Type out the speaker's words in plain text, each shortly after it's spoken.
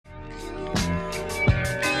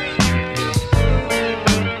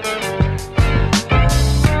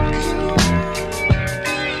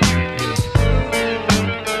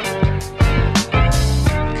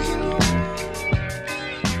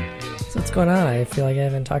I feel like I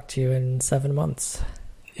haven't talked to you in 7 months.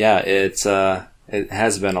 Yeah, it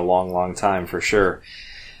has been a long, long time for sure.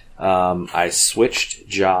 I switched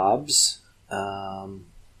jobs.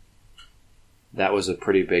 That was a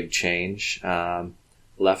pretty big change.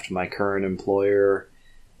 Left my current employer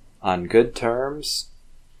on good terms.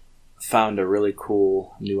 Found a really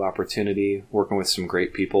cool new opportunity working with some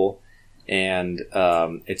great people. And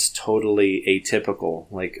it's totally atypical,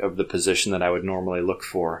 like, of the position that I would normally look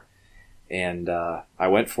for. And I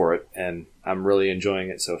went for it, and I'm really enjoying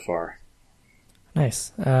it so far.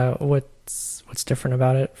 Nice. What's different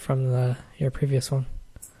about it from your previous one?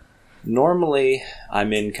 Normally,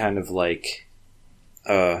 I'm in kind of like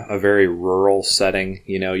a very rural setting.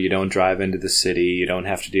 You know, you don't drive into the city. You don't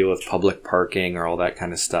have to deal with public parking or all that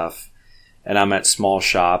kind of stuff. And I'm at small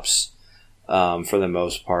shops for the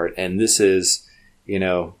most part. And this is, you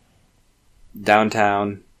know,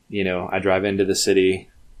 downtown. You know, I drive into the city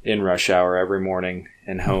in rush hour every morning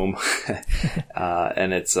and home.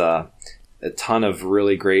 And it's a ton of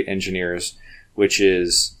really great engineers, which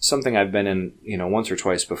is something I've been in, you know, once or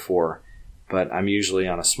twice before, but I'm usually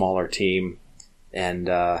on a smaller team. And,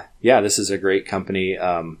 this is a great company.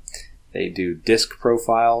 They do disc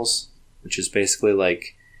profiles, which is basically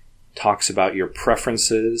like talks about your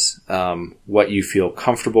preferences, what you feel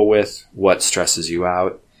comfortable with, what stresses you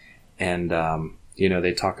out. And,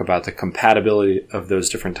 they talk about the compatibility of those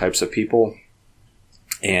different types of people.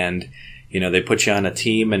 And, they put you on a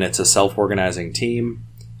team, and it's a self-organizing team.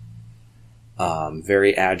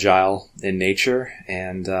 Very agile in nature.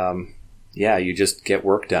 And, you just get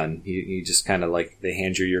work done. You just kind of like, they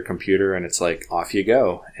hand you your computer and it's like, off you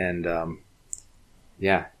go. And,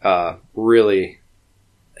 really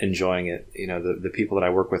enjoying it. You know, the people that I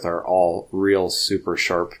work with are all real super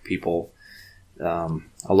sharp people. A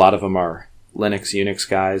lot of them are Linux, Unix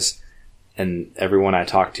guys, and everyone I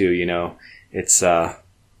talk to, you know, it's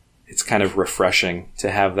kind of refreshing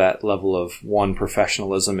to have that level of, one,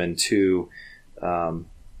 professionalism, and two,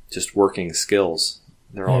 just working skills.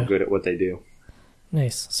 They're all good at what they do.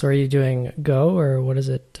 Nice. So are you doing Go, or what is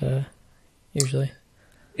it usually?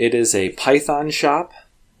 It is a Python shop,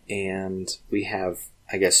 and we have,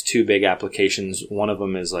 I guess, two big applications. One of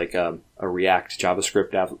them is like a React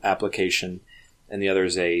JavaScript application, and the other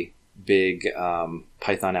is a big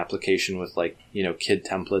Python application with, like, you know, kid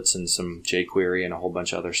templates and some jQuery and a whole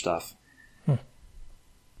bunch of other stuff.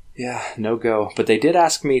 Yeah, no Go. But they did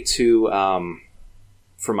ask me to...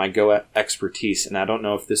 for my Go expertise, and I don't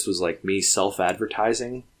know if this was like me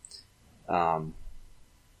self-advertising.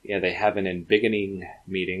 They have an embiggening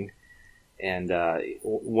meeting, and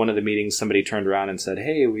one of the meetings somebody turned around and said,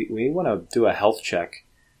 hey, we want to do a health check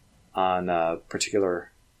on a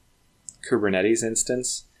particular Kubernetes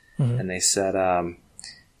instance. Mm-hmm. And they said,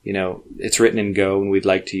 it's written in Go and we'd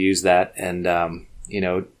like to use that. And,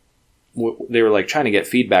 they were like trying to get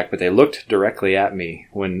feedback, but they looked directly at me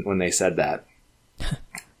when they said that.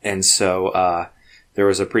 And so there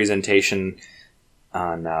was a presentation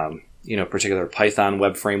on, particular Python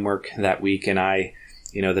web framework that week. And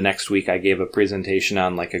the next week I gave a presentation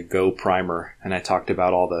on like a Go primer. And I talked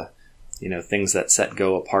about all the, things that set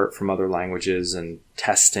Go apart from other languages, and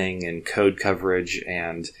testing and code coverage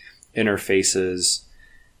and interfaces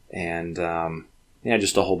and,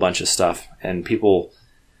 just a whole bunch of stuff. And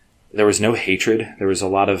there was no hatred. There was a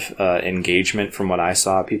lot of engagement from what I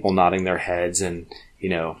saw, people nodding their heads and,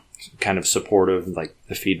 kind of supportive. Like,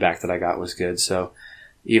 the feedback that I got was good. So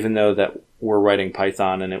even though that we're writing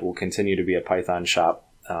Python and it will continue to be a Python shop,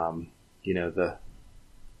 the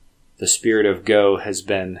spirit of Go has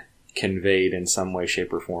been conveyed in some way,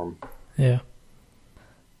 shape, or form. Yeah.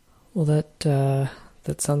 Well,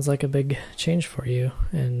 that sounds like a big change for you.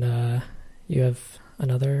 And you have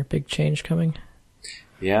another big change coming?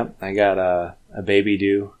 Yeah, I got a baby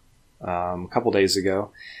due a couple days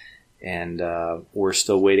ago, and we're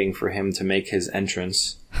still waiting for him to make his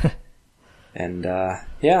entrance. And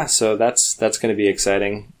so that's going to be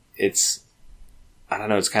exciting. It's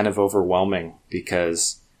kind of overwhelming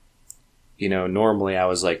because, normally I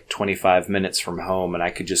was like 25 minutes from home and I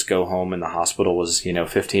could just go home and the hospital was,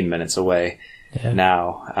 15 minutes away. Yeah.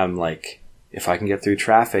 Now I'm like, if I can get through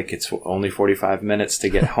traffic, it's only 45 minutes to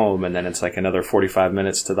get home, and then it's like another 45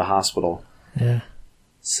 minutes to the hospital. Yeah.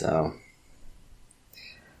 So,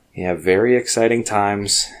 yeah, very exciting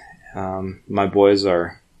times. My boys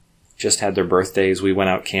just had their birthdays. We went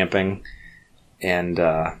out camping, and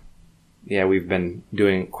we've been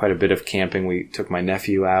doing quite a bit of camping. We took my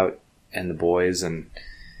nephew out and the boys, and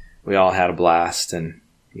we all had a blast, and,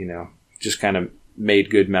 just kind of made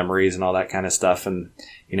good memories and all that kind of stuff. And,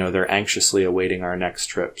 they're anxiously awaiting our next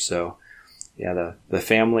trip. So, Yeah, the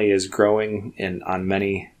family is growing on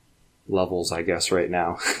many levels, I guess, right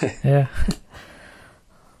now. Yeah.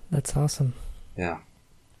 That's awesome. Yeah.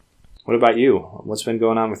 What about you? What's been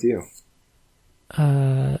going on with you?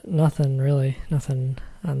 Nothing really. Nothing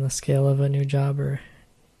on the scale of a new job or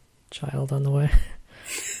child on the way.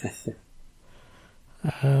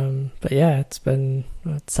 But yeah, it's been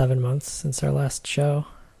 7 months since our last show,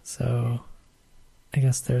 so I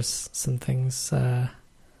guess there's some things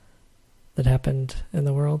that happened in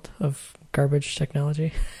the world of garbage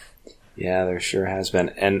technology. Yeah, there sure has been.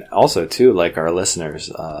 And also, too, like our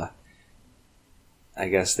listeners, I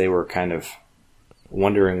guess they were kind of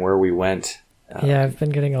wondering where we went. Yeah, I've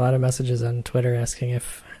been getting a lot of messages on Twitter asking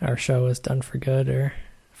if our show is done for good or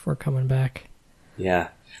if we're coming back. Yeah,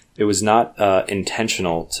 it was not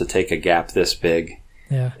intentional to take a gap this big.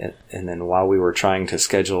 Yeah. And then while we were trying to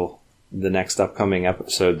schedule the next upcoming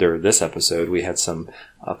episode, or this episode, we had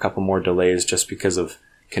a couple more delays just because of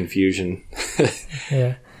confusion.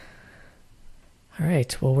 Yeah. All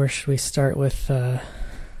right. Well, where should we start with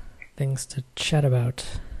things to chat about?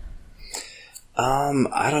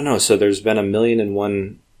 I don't know. So there's been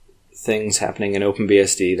 1,000,001 things happening in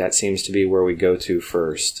OpenBSD. That seems to be where we go to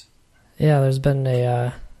first. Yeah, there's been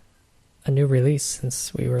a new release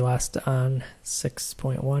since we were last on.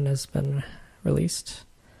 6.1 has been released.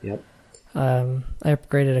 Yep. I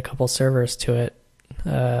upgraded a couple servers to it.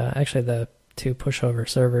 Actually, the 2 pushover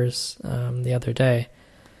servers the other day,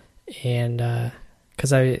 and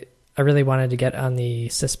because I really wanted to get on the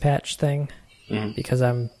syspatch thing, because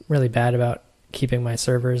I'm really bad about keeping my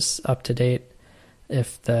servers up to date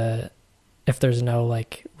if there's no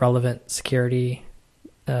like relevant security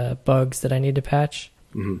bugs that I need to patch.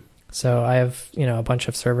 Mm-hmm. So I have a bunch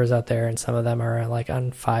of servers out there, and some of them are like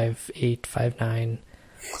on 5.8, 5.9,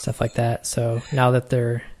 stuff like that. So now that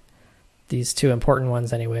these 2 important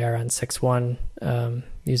ones anyway are on 6.1,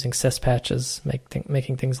 using syspatch is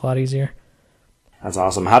making things a lot easier. That's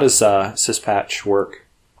awesome. How does syspatch work?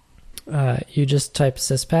 You just type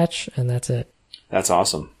syspatch and that's it. That's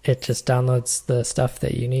awesome. It just downloads the stuff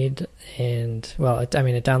that you need, and it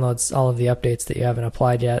downloads all of the updates that you haven't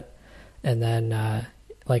applied yet, and then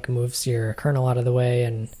moves your kernel out of the way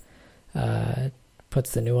and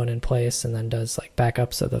puts the new one in place, and then does like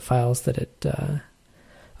backups of the files that it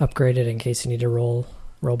upgraded in case you need to roll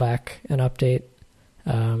back an update.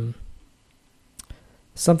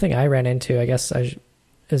 Something I ran into, I guess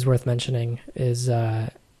is worth mentioning, is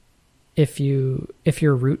if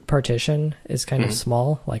your root partition is kind of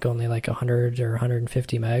small, like only like 100 or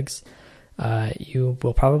 150 megs, you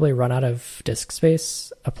will probably run out of disk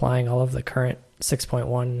space applying all of the current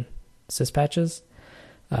 6.1 syspatches,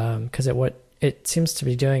 because what it seems to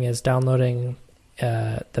be doing is downloading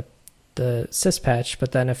the syspatch,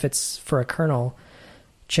 but then if it's for a kernel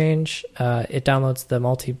change, it downloads the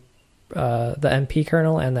MP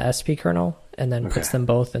kernel and the SP kernel, and then puts them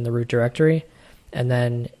both in the root directory, and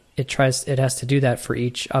then it has to do that for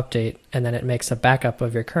each update, and then it makes a backup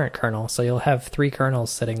of your current kernel. So you'll have 3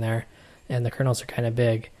 kernels sitting there, and the kernels are kind of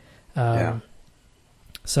big.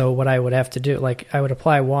 So what I would have to do, like I would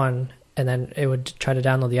apply one, and then it would try to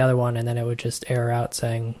download the other one, and then it would just error out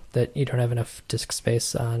saying that you don't have enough disk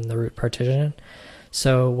space on the root partition.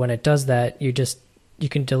 So when it does that, you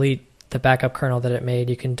can delete the backup kernel that it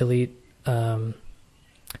made. You can delete, so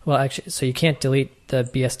you can't delete the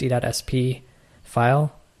bsd.sp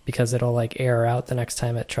file, because it'll like error out the next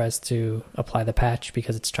time it tries to apply the patch,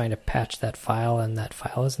 because it's trying to patch that file and that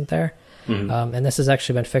file isn't there. Mm-hmm. And this has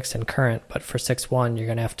actually been fixed in current, but for 6.1 you're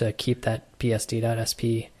going to have to keep that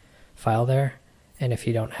bsd.sp file there, and if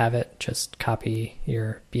you don't have it, just copy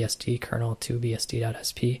your bsd kernel to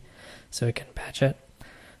bsd.sp so it can patch it.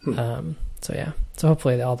 So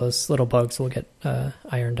hopefully all those little bugs will get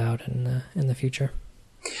ironed out in the future.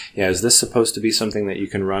 Yeah, is this supposed to be something that you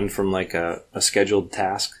can run from like a scheduled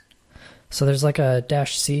task? So there's like a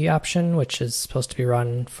 -C option, which is supposed to be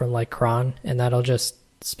run from like cron, and that'll just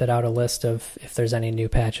spit out a list of if there's any new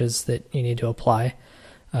patches that you need to apply.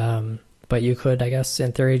 But you could, I guess,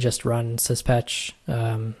 in theory, just run syspatch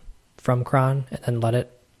from cron and then let it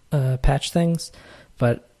patch things.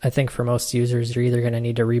 But I think for most users, you're either going to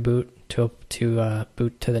need to reboot to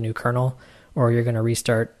boot to the new kernel, or you're going to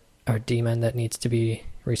restart a daemon that needs to be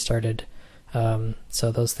restarted.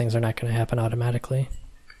 So those things are not going to happen automatically.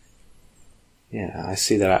 Yeah, I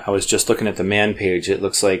see that. I was just looking at the man page. It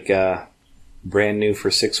looks like brand new for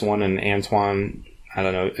 6.1, and Antoine, I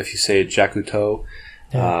don't know if you say Jacuto,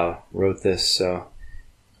 wrote this. So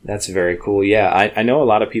that's very cool. Yeah, I know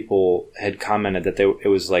a lot of people had commented that it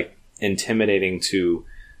was like intimidating to,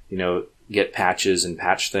 get patches and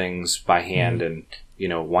patch things by hand, and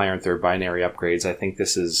why aren't there binary upgrades? I think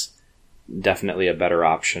this is definitely a better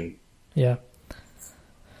option. Yeah.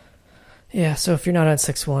 Yeah, so if you're not on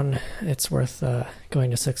 6.1, it's worth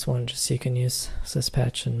going to 6.1 just so you can use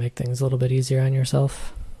syspatch and make things a little bit easier on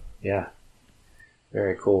yourself. Yeah.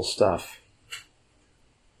 Very cool stuff.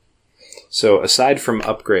 So aside from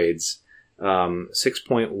upgrades,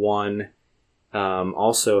 6.1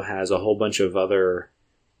 also has a whole bunch of other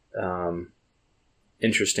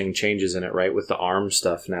interesting changes in it, right? With the ARM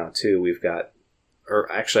stuff now, too. We've got... Or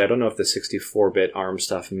actually, I don't know if the 64-bit ARM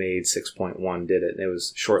stuff made 6.1, did it? It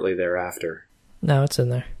was shortly thereafter. No, it's in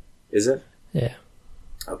there. Is it? Yeah.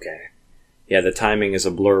 Okay. Yeah, the timing is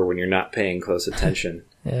a blur when you're not paying close attention.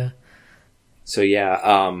 Yeah. So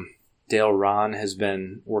yeah, Dale Ron has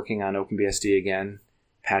been working on OpenBSD again.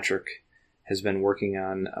 Patrick has been working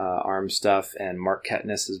on ARM stuff, and Mark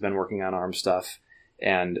Ketnes has been working on ARM stuff.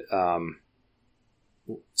 And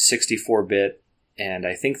 64-bit, and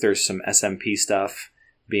I think there's some SMP stuff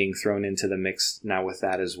being thrown into the mix now with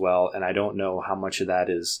that as well. And I don't know how much of that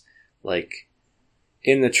is like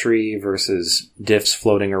in the tree versus diffs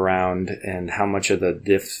floating around, and how much of the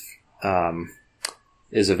diff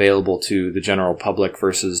is available to the general public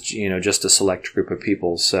versus, just a select group of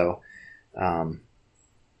people. So, I'm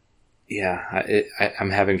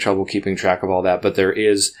having trouble keeping track of all that, but there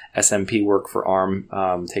is SMP work for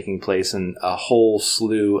ARM taking place, and a whole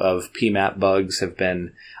slew of PMAP bugs have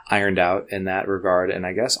been ironed out in that regard. And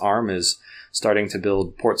I guess ARM is starting to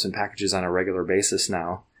build ports and packages on a regular basis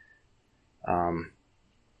now,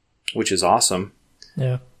 which is awesome.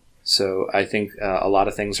 Yeah. So I think a lot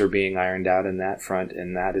of things are being ironed out in that front,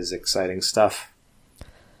 and that is exciting stuff.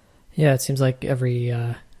 Yeah, it seems like every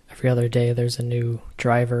other day there's a new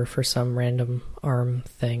driver for some random ARM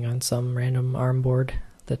thing on some random ARM board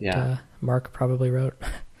that Mark probably wrote.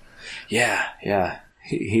 Yeah.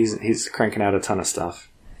 He's cranking out a ton of stuff.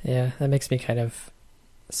 Yeah, that makes me kind of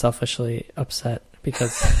selfishly upset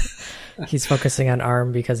because he's focusing on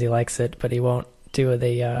ARM because he likes it, but he won't do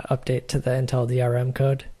the update to the Intel DRM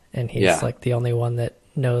code. And he's like the only one that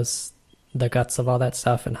knows the guts of all that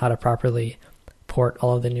stuff and how to properly port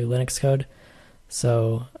all of the new Linux code.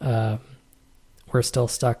 So we're still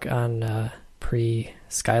stuck on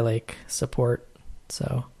pre-Skylake support.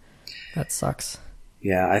 So that sucks.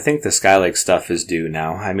 Yeah, I think the Skylake stuff is due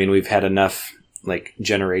now. I mean, we've had enough like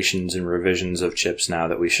generations and revisions of chips now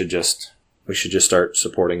that we should just start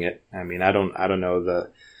supporting it. I mean, I don't know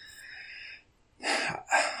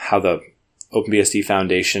how the OpenBSD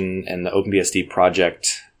Foundation and the OpenBSD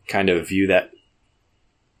project kind of view that,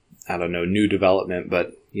 I don't know, new development,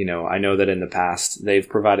 but, I know that in the past they've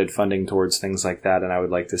provided funding towards things like that, and I would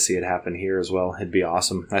like to see it happen here as well. It'd be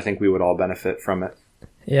awesome. I think we would all benefit from it.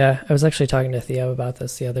 Yeah, I was actually talking to Theo about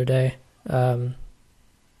this the other day, and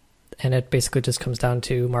it basically just comes down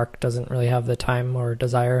to Mark doesn't really have the time or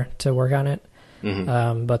desire to work on it,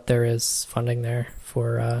 but there is funding there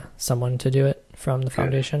for someone to do it from the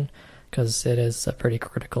foundation, because it is a pretty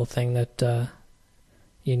critical thing that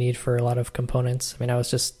you need for a lot of components. I mean, I was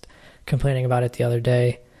just complaining about it the other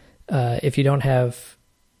day. If you don't have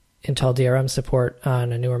Intel DRM support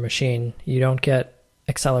on a newer machine, you don't get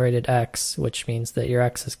accelerated X, which means that your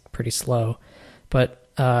X is pretty slow. But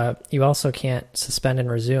you also can't suspend and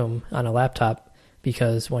resume on a laptop,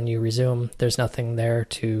 because when you resume, there's nothing there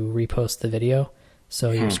to repost the video,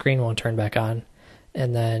 so your screen won't turn back on.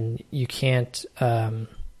 And then you can't... well,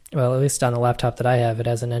 at least on the laptop that I have, it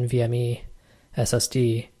has an NVMe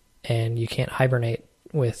SSD, and you can't hibernate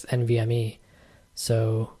with NVMe.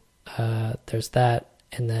 So there's that,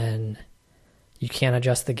 and then you can't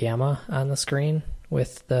adjust the gamma on the screen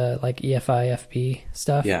with the like EFI FB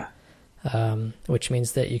stuff. Yeah. Which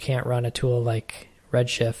means that you can't run a tool like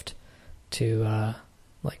Redshift to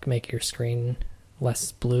like make your screen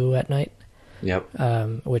less blue at night.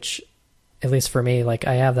 Yep. Which, at least for me, like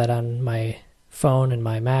I have that on my phone and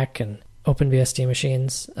my Mac and OpenBSD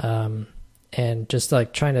machines, and just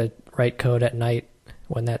like trying to write code at night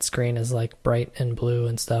when that screen is like bright and blue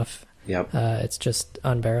and stuff. Yep. It's just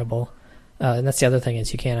unbearable. And that's the other thing,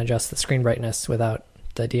 is you can't adjust the screen brightness without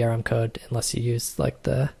the DRM code unless you use like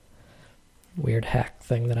the weird hack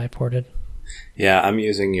thing that I ported. Yeah, I'm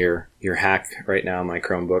using your hack right now on my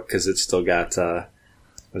Chromebook because it's still got what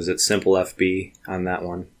is it, Simple FB on that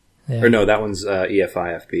one. Yeah. Or no, that one's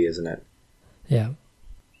EFI FB, isn't it? Yeah.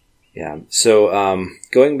 Yeah. So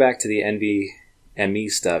going back to the NVMe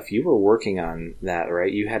stuff, you were working on that,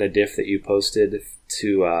 right? You had a diff that you posted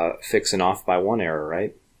to fix an off by one error,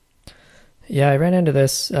 right? Yeah, I ran into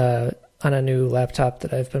this on a new laptop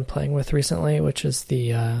that I've been playing with recently, which is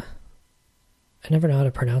the I never know how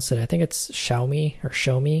to pronounce it. I think it's Xiaomi or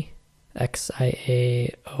Xiaomi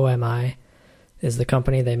Xiaomi is the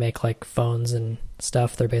company. They make like phones and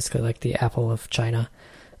stuff. They're basically like the Apple of China.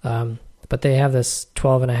 But they have this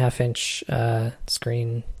 12.5-inch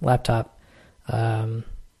screen laptop, the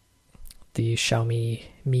Xiaomi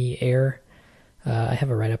Mi Air. I have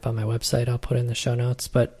a write-up on my website I'll put in the show notes,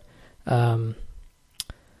 but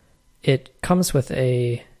it comes with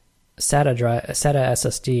a SATA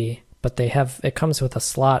SSD, but it comes with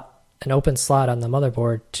an open slot on the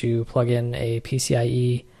motherboard to plug in a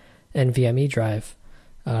PCIe NVMe drive,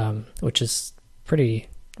 which is pretty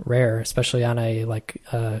rare, especially on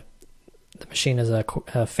the machine is a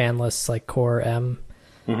fanless like Core M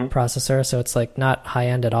processor, so it's like not high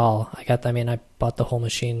end at all. I bought the whole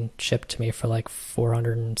machine shipped to me for like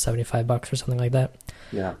 $475 or something like that.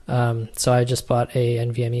 Yeah. So I just bought a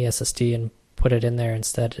NVMe SSD and put it in there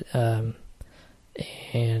instead, and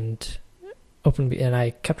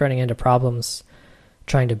I kept running into problems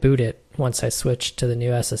trying to boot it once I switched to the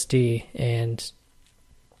new SSD. And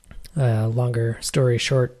longer story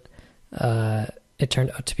short, it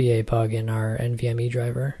turned out to be a bug in our NVMe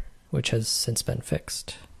driver, which has since been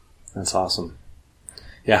fixed. That's awesome.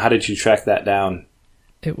 Yeah, how did you track that down?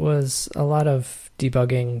 It was a lot of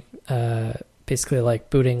debugging, basically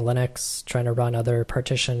like booting Linux, trying to run other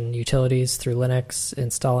partition utilities through Linux,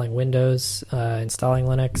 installing Windows, installing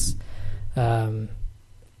Linux,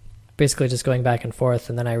 basically just going back and forth.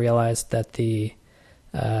 And then I realized that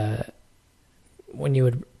when you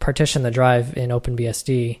would partition the drive in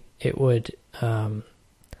OpenBSD, it would,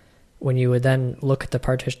 when you would then look at the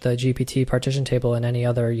GPT partition table in any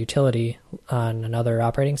other utility on another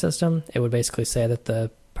operating system, it would basically say that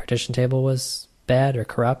the partition table was bad or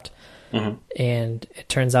corrupt. Mm-hmm. And it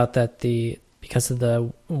turns out that because of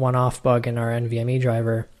the one-off bug in our NVMe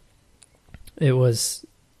driver, it was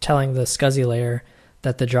telling the SCSI layer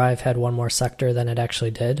that the drive had one more sector than it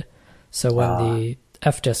actually did. So when the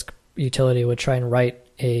fdisk utility would try and write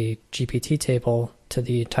a GPT table to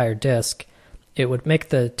the entire disk, it would make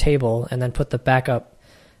the table and then put the backup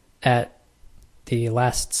at the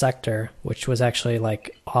last sector, which was actually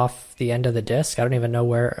like off the end of the disk. I don't even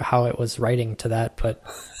know how it was writing to that, but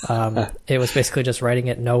it was basically just writing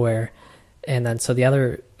it nowhere. And then so the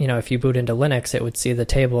other, if you boot into Linux, it would see the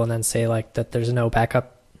table and then say like that there's no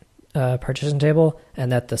backup partition table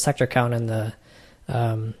and that the sector count in the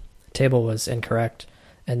table was incorrect.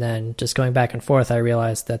 And then just going back and forth, I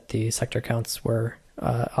realized that the sector counts were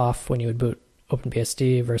off when you would boot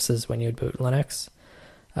OpenBSD versus when you would boot Linux.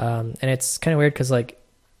 And it's kind of weird because like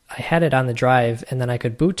I had it on the drive and then I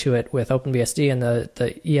could boot to it with OpenBSD and the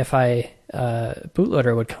EFI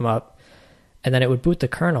bootloader would come up and then it would boot the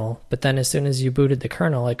kernel. But then as soon as you booted the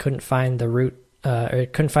kernel, it couldn't find the root, or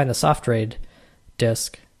it couldn't find the soft RAID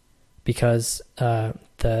disk because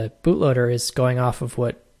the bootloader is going off of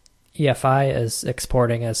what EFI is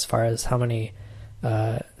exporting as far as how many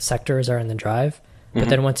sectors are in the drive. But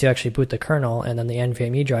then once you actually boot the kernel and then the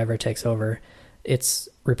NVMe driver takes over, it's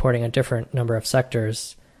reporting a different number of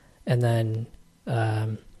sectors. And then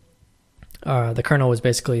the kernel was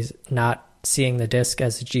basically not seeing the disk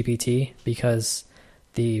as a GPT because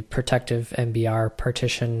the protective MBR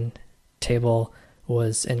partition table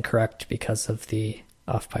was incorrect because of the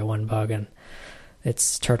off by one bug. And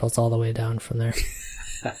it's turtles all the way down from there.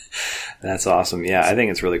 That's awesome. Yeah, I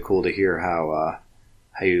think it's really cool to hear how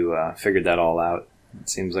you figured that all out. It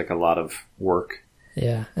seems like a lot of work.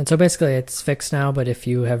 Yeah, and so basically it's fixed now, but if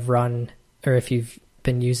you have if you've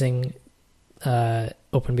been using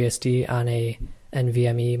OpenBSD on a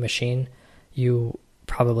NVMe machine, you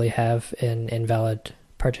probably have an invalid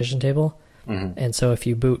partition table. Mm-hmm. And so if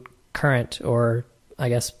you boot current, or I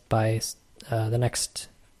guess by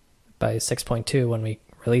 6.2 when we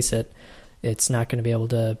release it, it's not going to be able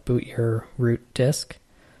to boot your root disk.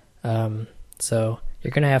 So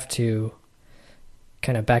you're going to have to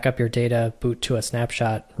kind of back up your data, boot to a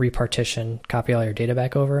snapshot, repartition, copy all your data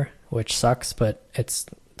back over, which sucks, but it's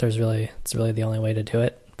really the only way to do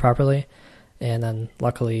it properly. And then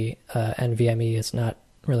luckily, NVMe is not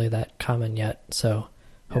really that common yet, so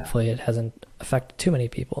hopefully it hasn't affected too many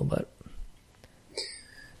people. But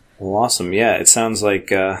well, awesome. Yeah, it sounds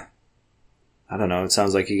like I don't know. It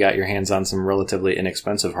sounds like you got your hands on some relatively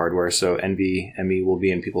inexpensive hardware, so NVMe will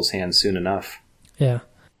be in people's hands soon enough. Yeah.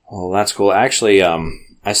 Well, that's cool. Actually,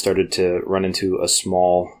 I started to run into a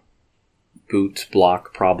small boot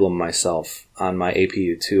block problem myself on my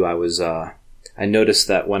APU2. I noticed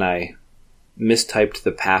that when I mistyped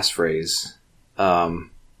the passphrase to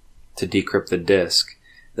decrypt the disk,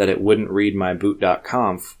 that it wouldn't read my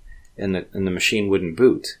boot.conf and the machine wouldn't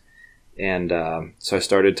boot. And so I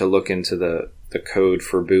started to look into the code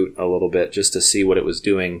for boot a little bit just to see what it was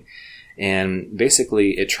doing. And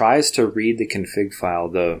basically, it tries to read the config file,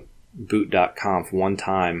 the boot.conf, one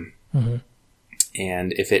time. Mm-hmm.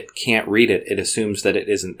 And if it can't read it, it assumes that it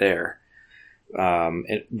isn't there.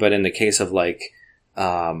 But in the case of like,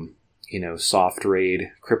 soft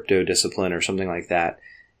raid crypto discipline or something like that,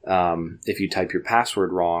 if you type your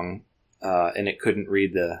password wrong, and it couldn't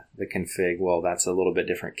read the config, well, that's a little bit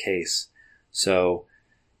different case. So,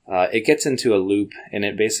 it gets into a loop, and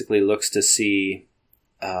it basically looks to see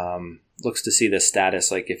the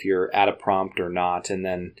status, like if you're at a prompt or not, and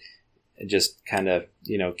then it just kind of,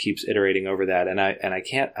 keeps iterating over that. And I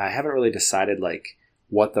haven't really decided like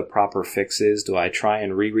what the proper fix is. Do I try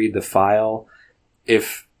and reread the file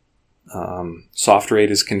if soft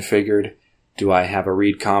raid is configured? Do I have a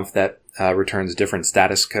read conf that returns different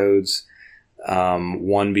status codes?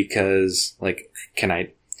 One, because like,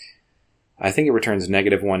 I think it returns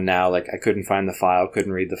 -1 now. Like, I couldn't find the file,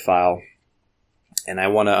 couldn't read the file. And I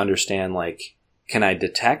want to understand, like, can I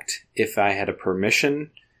detect if I had a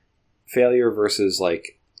permission failure versus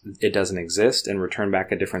like it doesn't exist and return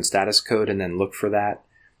back a different status code and then look for that?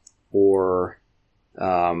 Or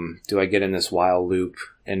do I get in this while loop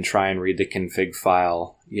and try and read the config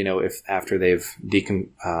file, if after they've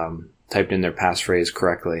typed in their passphrase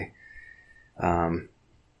correctly?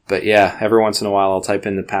 But yeah, every once in a while I'll type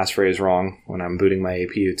in the passphrase wrong when I'm booting my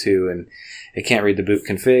APU2, and it can't read the boot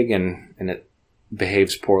config, and it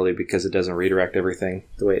behaves poorly because it doesn't redirect everything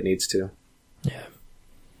the way it needs to. Yeah.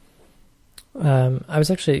 I was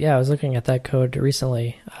looking at that code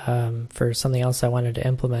recently for something else I wanted to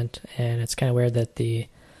implement, and it's kind of weird that the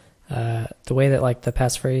way that like the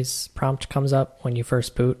passphrase prompt comes up when you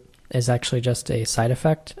first boot is actually just a side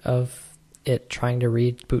effect of it trying to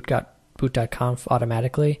read boot.conf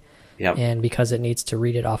automatically. Yep. And because it needs to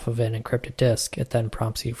read it off of an encrypted disk, it then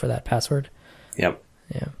prompts you for that password. Yep.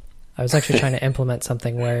 Yeah. I was actually trying to implement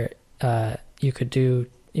something where you could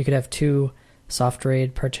have two soft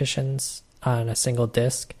RAID partitions on a single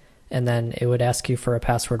disk, and then it would ask you for a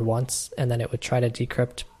password once, and then it would try to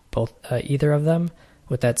decrypt both either of them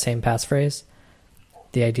with that same passphrase.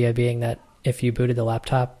 The idea being that if you booted the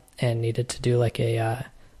laptop and needed to do like a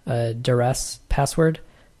duress password,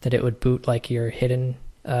 that it would boot like your hidden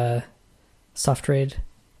soft RAID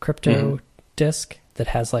crypto disk that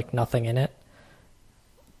has like nothing in it,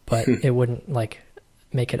 but it wouldn't like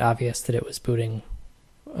make it obvious that it was booting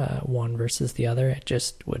one versus the other. It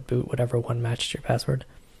just would boot whatever one matched your password.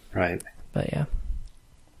 Right. But yeah.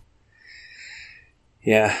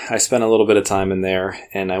 Yeah, I spent a little bit of time in there,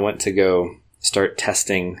 and I went to go start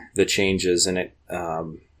testing the changes, and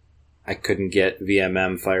I couldn't get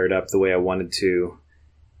VMM fired up the way I wanted to.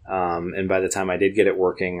 And by the time I did get it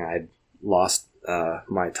working, I'd lost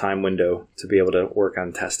my time window to be able to work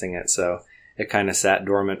on testing it. So it kind of sat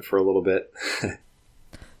dormant for a little bit.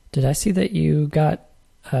 Did I see that you got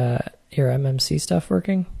your MMC stuff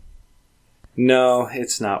working? No,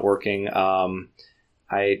 it's not working.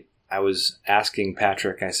 I was asking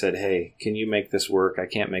Patrick, I said, hey, can you make this work? I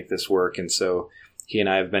can't make this work. And so he and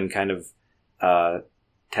I have been kind of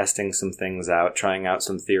testing some things out, trying out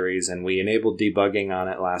some theories, and we enabled debugging on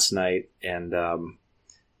it last night and,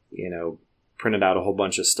 printed out a whole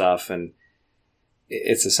bunch of stuff. And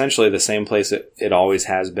it's essentially the same place it always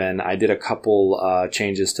has been. I did a couple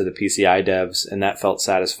changes to the PCI devs, and that felt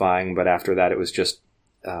satisfying. But after that, it was just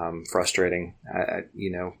frustrating.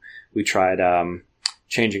 We tried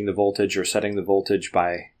changing the voltage or setting the voltage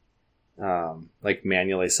by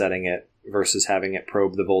manually setting it versus having it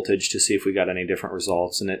probe the voltage to see if we got any different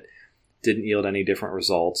results, and it didn't yield any different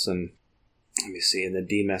results. And let me see, in the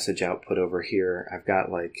D message output over here, I've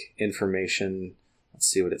got like information. Let's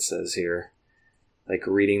see what it says here. Like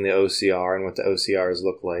reading the OCR and what the OCRs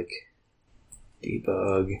look like.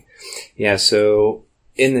 Debug. Yeah, so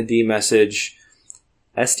in the D message,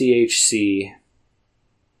 SDHC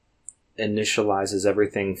initializes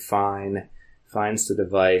everything fine, finds the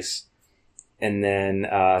device, and then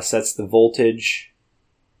sets the voltage,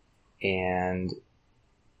 and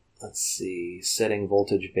let's see, setting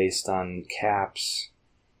voltage based on caps.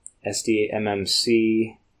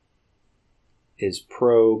 SDMMC is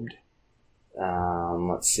probed.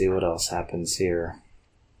 Let's see what else happens here.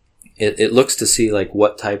 It looks to see like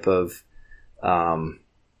what type of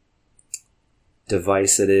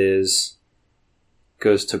device it is.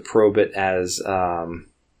 Goes to probe it as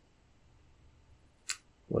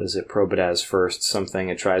what does it probe it as first? Something.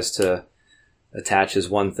 It tries to attach as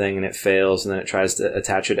one thing and it fails, and then it tries to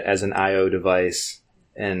attach it as an I/O device,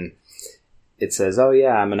 and it says, oh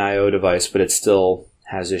yeah, I'm an I/O device, but it still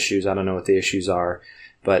has issues. I don't know what the issues are.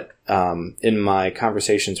 But in my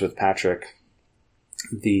conversations with Patrick,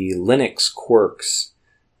 the Linux quirks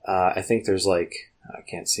I think there's like, I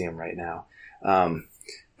can't see them right now,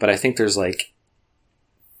 but I think there's like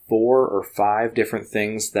 4 or 5 different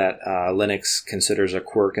things that Linux considers a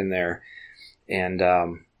quirk in there. And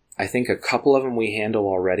I think a couple of them we handle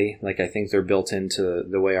already. Like I think they're built into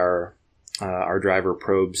the way our driver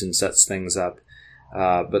probes and sets things up.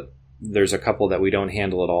 But there's a couple that we don't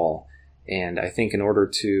handle at all. And I think in order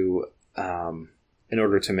to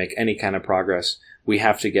make any kind of progress, we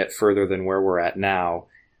have to get further than where we're at now,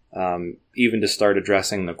 even to start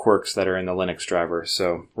addressing the quirks that are in the Linux driver.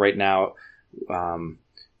 So right now,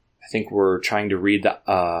 I think we're trying to read the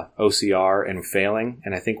OCR and failing,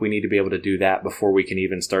 and I think we need to be able to do that before we can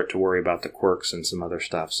even start to worry about the quirks and some other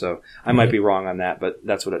stuff. So I might be wrong on that, but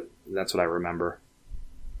that's what I remember.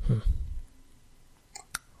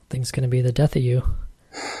 Thing's going to be the death of you.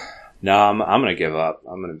 No, I'm going to give up.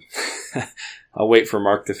 I'll wait for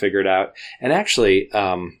Mark to figure it out. And actually,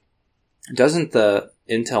 doesn't the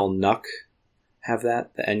Intel NUC have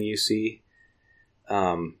that? The NUC?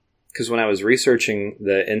 Because when I was researching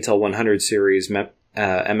the Intel 100 series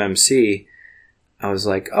MMC, I was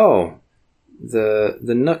like, oh, the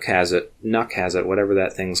NUC has it. NUC has it, whatever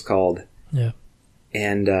that thing's called. Yeah.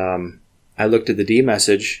 And I looked at the D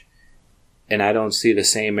message, and I don't see the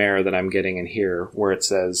same error that I'm getting in here, where it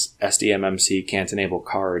says SDMMC can't enable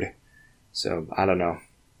card. So, I don't know.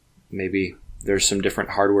 Maybe there's some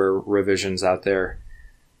different hardware revisions out there.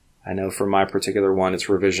 I know for my particular one, it's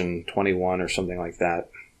revision 21 or something like that.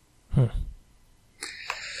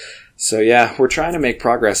 So yeah, we're trying to make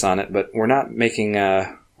progress on it, but we're not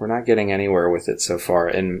getting anywhere with it so far.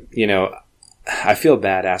 And, I feel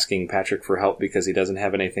bad asking Patrick for help because he doesn't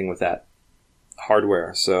have anything with that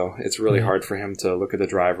hardware. So it's really hard for him to look at the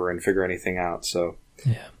driver and figure anything out. So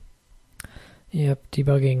yeah. Yep.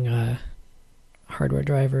 Debugging, hardware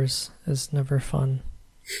drivers is never fun.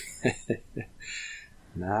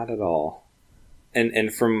 Not at all.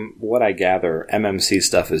 And from what I gather, MMC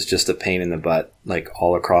stuff is just a pain in the butt, like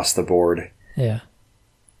all across the board. Yeah.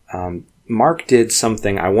 Mark did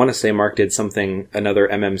something, another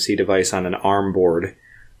MMC device on an ARM board,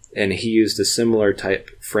 and he used a similar type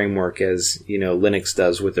framework as, Linux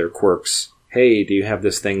does with their quirks. Hey, do you have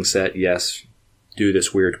this thing set? Yes. Do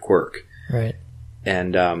this weird quirk. Right.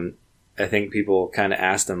 And I think people kind of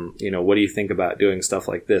asked him, what do you think about doing stuff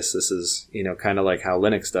like this? This is, kind of like how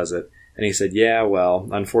Linux does it. And he said, yeah, well,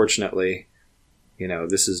 unfortunately,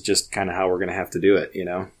 this is just kind of how we're going to have to do it,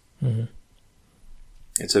 Mm-hmm.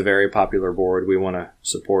 It's a very popular board. We want to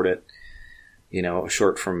support it.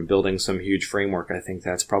 Short from building some huge framework, I think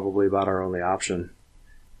that's probably about our only option.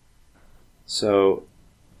 So,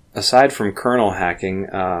 aside from kernel hacking,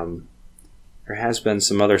 there has been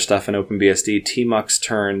some other stuff in OpenBSD. Tmux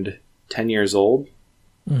turned 10 years old.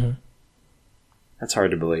 Mm-hmm. That's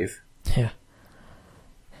hard to believe. Yeah.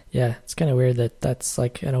 Yeah, it's kind of weird that that's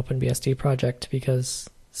like an OpenBSD project because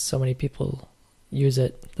so many people use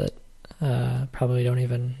it that probably don't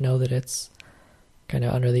even know that it's kind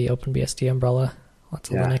of under the OpenBSD umbrella. Lots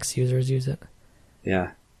of Linux users use it.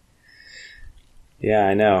 Yeah. Yeah,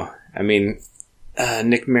 I know. I mean,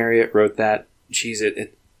 Nick Marriott wrote that. Geez,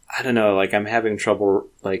 I don't know, I'm having trouble,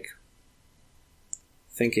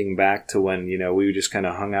 thinking back to when, we just kind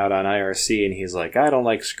of hung out on IRC and he's like, I don't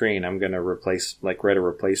like Screen. I'm going to write a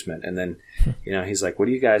replacement. And then, he's like, what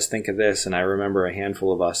do you guys think of this? And I remember a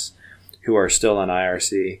handful of us who are still on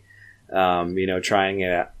IRC, trying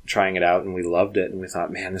it out, and we loved it. And we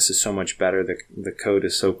thought, man, this is so much better. The code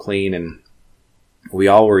is so clean. And we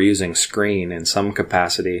all were using Screen in some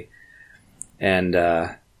capacity. And,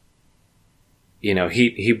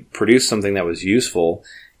 he produced something that was useful,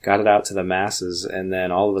 got it out to the masses, and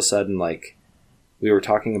then all of a sudden, we were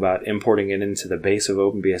talking about importing it into the base of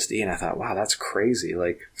OpenBSD, and I thought, wow, that's crazy.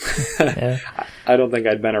 Yeah. I don't think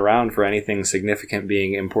I'd been around for anything significant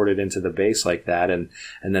being imported into the base like that, and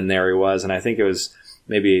then there he was, and I think it was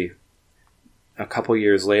maybe a couple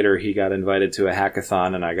years later he got invited to a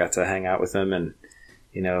hackathon, and I got to hang out with him and,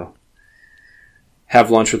 have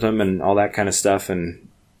lunch with him and all that kind of stuff, and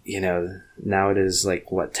now it is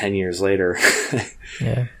 10 years later.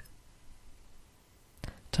 Yeah.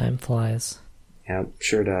 Time flies. Yeah,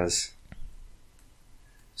 sure does.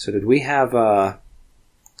 So did we have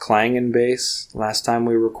Clang in bass last time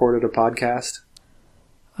we recorded a podcast?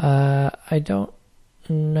 I don't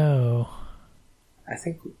know. I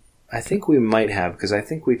think we might have, because I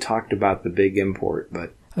think we talked about the big import,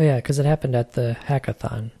 but... Oh yeah, because it happened at the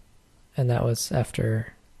hackathon, and that was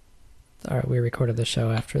after... we recorded the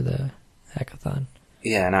show after the hackathon.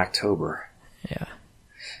 Yeah, in October. Yeah.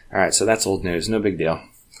 All right, so that's old news. No big deal.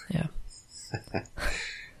 Yeah.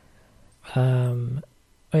 Oh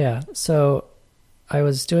yeah. So I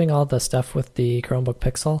was doing all the stuff with the Chromebook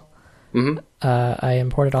Pixel. Mm-hmm. I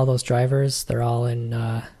imported all those drivers. They're all in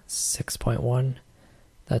 6.1.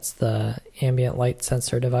 That's the ambient light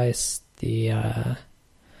sensor device, the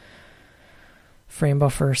frame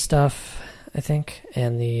buffer stuff, I think,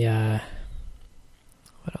 and the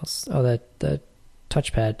what else? Oh, the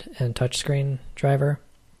touchpad and touchscreen driver.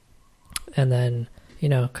 And then,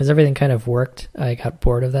 because everything kind of worked, I got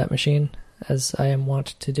bored of that machine, as I am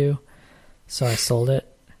wont to do. So I sold it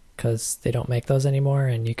because they don't make those anymore,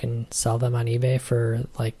 and you can sell them on eBay for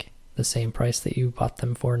like the same price that you bought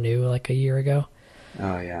them for new like a year ago.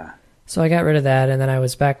 Oh, yeah. So I got rid of that, and then I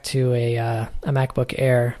was back to a MacBook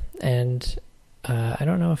Air, and I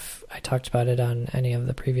don't know if I talked about it on any of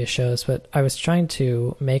the previous shows, but I was trying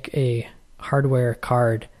to make a hardware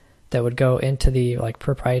card that would go into the like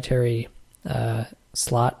proprietary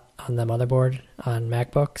slot on the motherboard on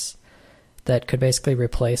MacBooks that could basically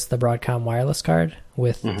replace the Broadcom wireless card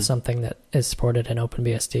with something that is supported in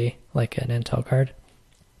OpenBSD, like an Intel card.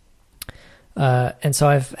 And so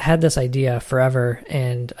I've had this idea forever,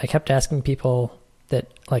 and I kept asking people that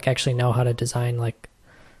like actually know how to design like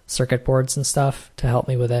circuit boards and stuff to help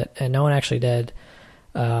me with it, and no one actually did.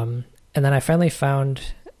 And then I finally found,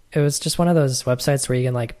 it was just one of those websites where you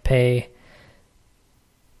can like pay,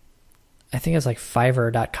 I think it's like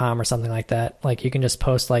Fiverr.com or something like that. Like you can just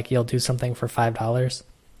post like you'll do something for $5,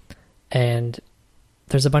 and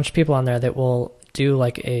there's a bunch of people on there that will do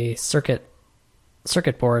like a circuit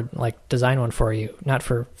board, like design one for you, not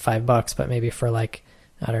for $5, but maybe for like,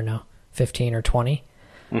 I don't know, 15 or 20.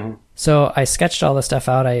 Mm-hmm. So I sketched all the stuff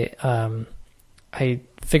out. I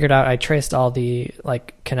figured out, I traced all the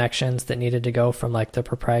like connections that needed to go from like the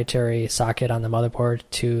proprietary socket on the motherboard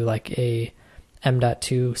to like a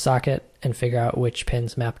M.2 socket and figure out which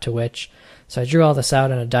pins map to which. So I drew all this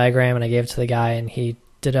out in a diagram and I gave it to the guy, and he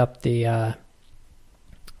did up the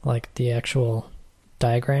like the actual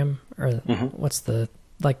diagram, or what's the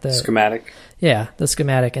like the schematic? Yeah, the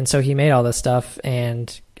schematic. And so he made all this stuff and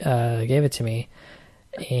gave it to me,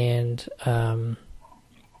 and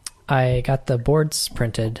I got the boards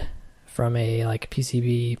printed from a like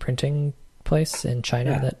PCB printing place in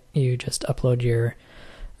China that you just upload your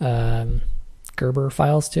Gerber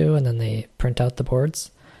files to, and then they print out the boards.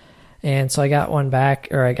 And so I got one back,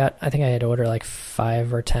 or I think I had to order like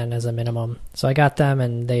 5 or 10 as a minimum. So I got them,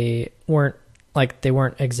 and they weren't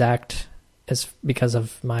exact because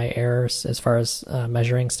of my errors as far as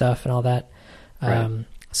measuring stuff and all that. Right.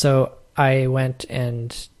 So I went and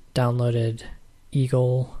downloaded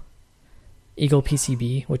Eagle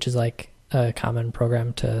PCB, which is like a common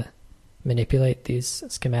program to manipulate these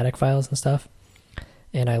schematic files and stuff.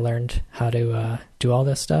 And I learned how to do all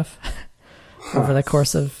this stuff over the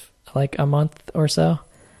course of like a month or so.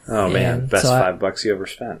 Oh man, best $5 you ever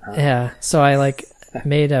spent, huh? Yeah. So I like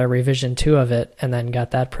made a revision 2 of it and then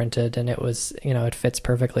got that printed, and it was, it fits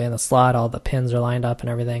perfectly in the slot. All the pins are lined up and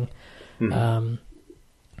everything. Mm-hmm.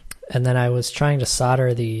 And then I was trying to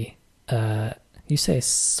solder the, you say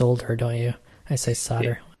solder, don't you? I say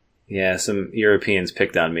solder. Yeah, some Europeans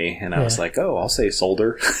picked on me, and I was like, oh, I'll say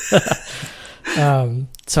solder.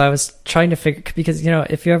 So I was trying to figure, because,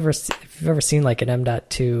 if you've ever seen like an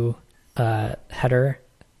M.2 header,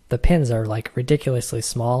 the pins are like ridiculously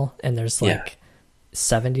small, and there's like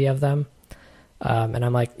 70 of them. And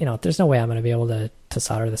I'm like, there's no way I'm going to be able to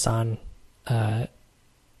solder this on.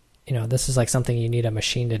 This is like something you need a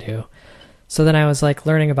machine to do. So then I was like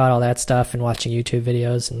learning about all that stuff and watching YouTube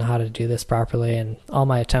videos and how to do this properly, and all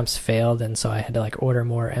my attempts failed. And so I had to like order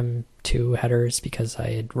more M.2 headers because I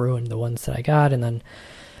had ruined the ones that I got, and then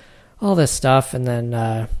all this stuff. And then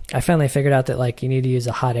I finally figured out that like you need to use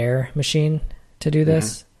a hot air machine to do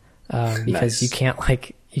this, because you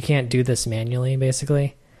can't do this manually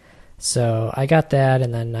basically. So I got that,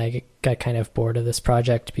 and then I got kind of bored of this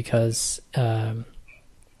project because at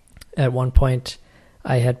one point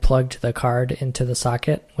I had plugged the card into the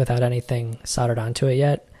socket without anything soldered onto it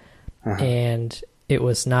yet, and it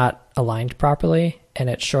was not aligned properly, and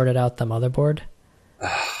it shorted out the motherboard.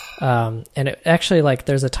 And it actually, like,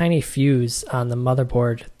 there's a tiny fuse on the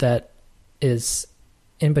motherboard that is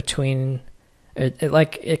in between.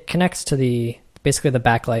 It connects to basically the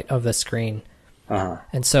backlight of the screen.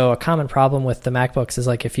 And so a common problem with the MacBooks is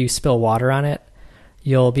like if you spill water on it,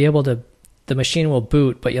 the machine will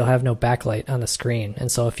boot, but you'll have no backlight on the screen.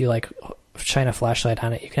 And so if you like shine a flashlight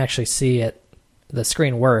on it, you can actually see it. The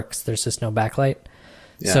screen works. There's just no backlight.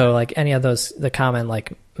 Yeah. So like any of the common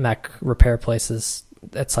like Mac repair places,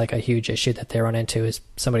 that's like a huge issue that they run into, is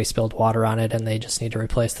somebody spilled water on it and they just need to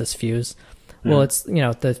replace this fuse. Well, it's,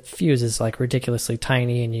 the fuse is like ridiculously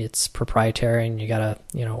tiny, and it's proprietary, and you gotta,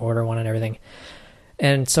 order one and everything.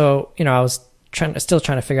 And so, I was still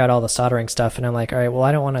trying to figure out all the soldering stuff, and I'm like, all right, well,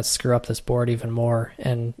 I don't want to screw up this board even more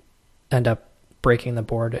and end up breaking the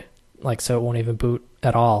board, like, so it won't even boot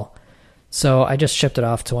at all. So I just shipped it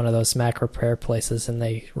off to one of those Mac repair places, and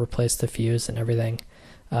they replaced the fuse and everything.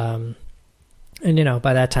 And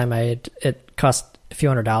by that time it cost a few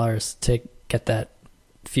 $100s to get that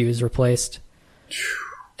fuse replaced.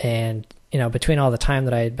 And, between all the time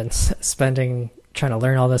that I had been spending trying to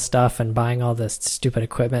learn all this stuff and buying all this stupid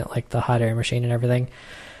equipment, like the hot air machine and everything,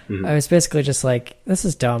 I was basically just like, this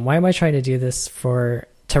is dumb. Why am I trying to do this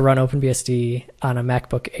to run OpenBSD on a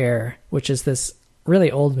MacBook Air, which is this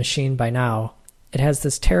really old machine by now? It has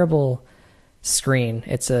this terrible screen.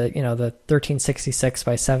 It's the 1366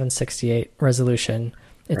 by 768 resolution.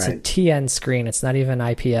 It's a TN screen. It's not even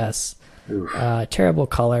IPS. Terrible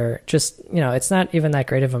color. Just, it's not even that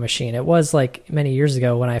great of a machine. It was like many years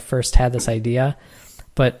ago when I first had this idea,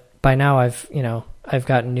 but by now I've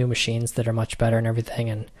gotten new machines that are much better and everything.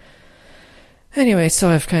 And anyway, so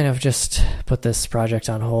I've kind of just put this project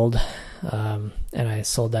on hold, and I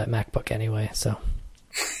sold that MacBook anyway. So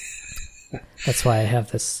that's why I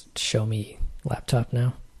have this Xiaomi laptop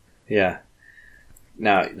now. Yeah.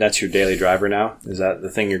 Now that's your daily driver now? Is that the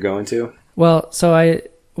thing you're going to? Well, so I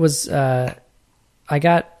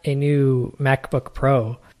got a new MacBook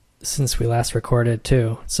Pro since we last recorded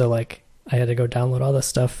too. So like I had to go download all this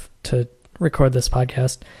stuff to record this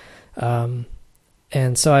podcast.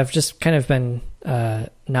 And so I've just kind of been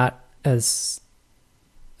not as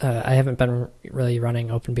I haven't been really running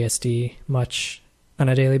OpenBSD much on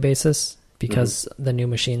a daily basis because the new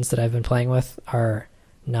machines that I've been playing with are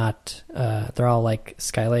not they're all like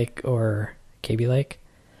Skylake or Kaby Lake.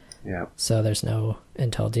 Yeah. So there's no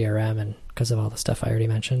Intel DRM, and because of all the stuff I already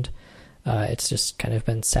mentioned, it's just kind of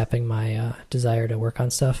been sapping my desire to work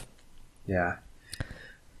on stuff. Yeah.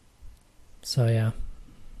 So yeah.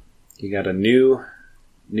 You got a new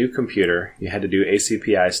computer. You had to do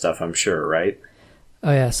ACPI stuff, I'm sure, right?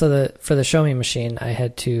 Oh yeah. So for the Xiaomi machine, I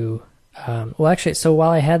had to. So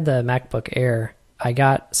while I had the MacBook Air, I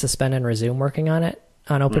got Suspend and Resume working on it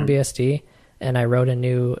on OpenBSD. And I wrote a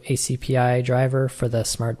new ACPI driver for the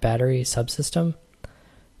smart battery subsystem.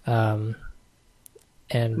 And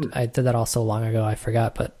I did that also long ago, I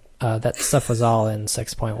forgot, but that stuff was all in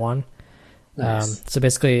 6.1. Nice. So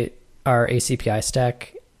basically, our ACPI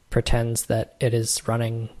stack pretends that it is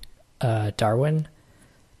running Darwin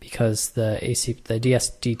because the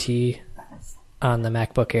DSDT on the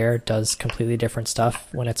MacBook Air does completely different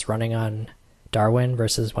stuff when it's running on Darwin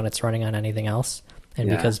versus when it's running on anything else. And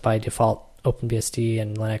because by default, OpenBSD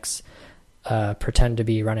and Linux pretend to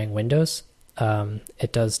be running Windows,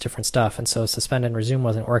 it does different stuff. And so Suspend and Resume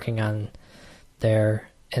wasn't working on there.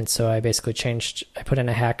 And so I basically I put in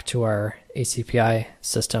a hack to our ACPI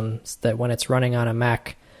systems that when it's running on a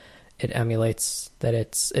Mac, it emulates that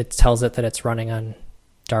it tells it that it's running on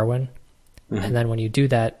Darwin. And then when you do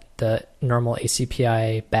that, the normal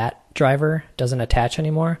ACPI BAT driver doesn't attach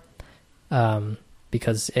anymore.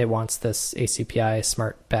 Because it wants this ACPI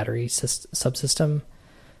smart battery subsystem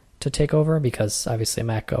to take over, because obviously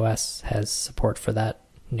Mac OS has support for that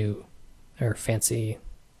new or fancy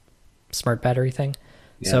smart battery thing.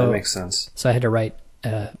 Yeah, so that makes sense. So I had to write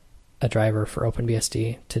a driver for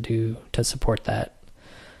OpenBSD to support that.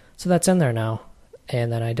 So that's in there now. And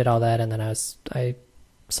then I did all that, and then I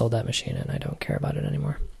sold that machine, and I don't care about it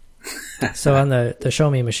anymore. So on the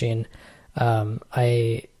Xiaomi machine,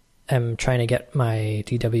 I'm trying to get my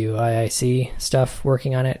DWIIC stuff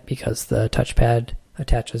working on it because the touchpad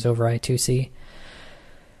attaches over I2C.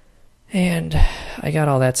 And I got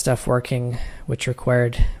all that stuff working, which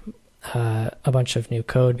required a bunch of new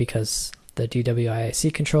code because the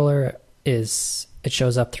DWIIC controller it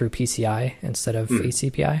shows up through PCI instead of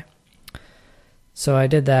ACPI. So I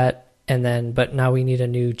did that, but now we need a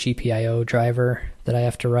new GPIO driver that I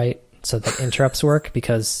have to write so that interrupts work,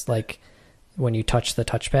 because like when you touch the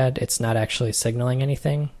touchpad, it's not actually signaling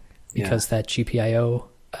anything because that GPIO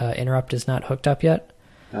interrupt is not hooked up yet.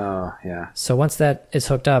 Oh, yeah. So once that is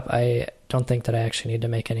hooked up, I don't think that I actually need to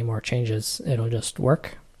make any more changes. It'll just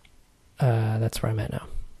work. That's where I'm at now.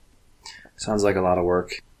 Sounds like a lot of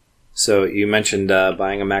work. So you mentioned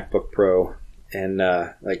buying a MacBook Pro, and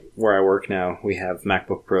like where I work now, we have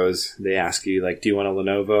MacBook Pros. They ask you, like, do you want a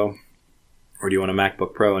Lenovo or do you want a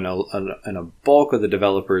MacBook Pro? And a bulk of the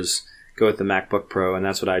developers go with the MacBook Pro, and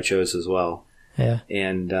that's what I chose as well. Yeah.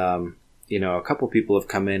 And, a couple people have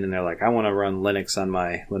come in and they're like, I want to run Linux on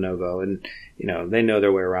my Lenovo, and, they know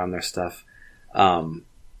their way around their stuff.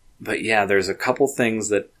 But yeah, there's a couple things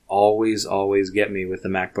that always get me with the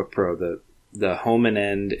MacBook Pro, the home and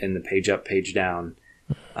end and the page up, page down.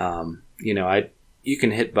 you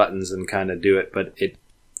can hit buttons and kind of do it, but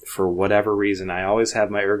for whatever reason, I always have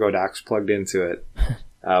my ErgoDox plugged into it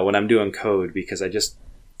when I'm doing code, because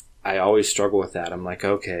I always struggle with that. I'm like,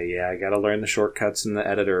 okay, yeah, I got to learn the shortcuts in the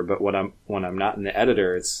editor, but when I'm not in the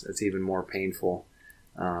editor, it's even more painful.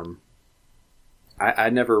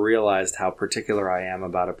 I never realized how particular I am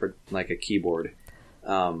about a keyboard.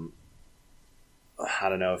 I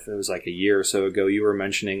don't know if it was like a year or so ago, you were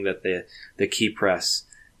mentioning that the key press,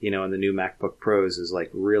 in the new MacBook Pros is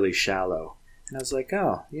like really shallow. And I was like,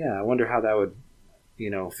 oh, yeah, I wonder how that would,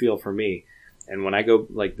 feel for me. And when I go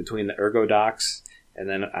like between the ErgoDox and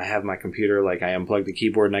then I have my computer, like I unplug the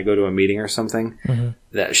keyboard and I go to a meeting or something,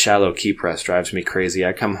 that shallow key press drives me crazy.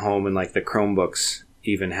 I come home and like the Chromebooks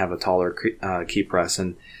even have a taller key press,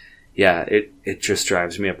 and yeah, it just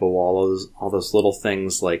drives me up a wall. All those little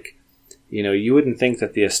things, like, you wouldn't think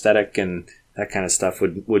that the aesthetic and that kind of stuff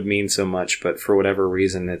would mean so much, but for whatever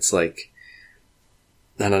reason, it's like,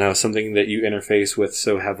 I don't know, something that you interface with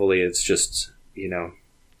so heavily, it's just,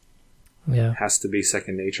 has to be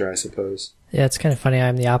second nature, I suppose. Yeah, it's kind of funny.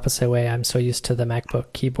 I'm the opposite way. I'm so used to the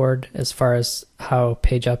MacBook keyboard as far as how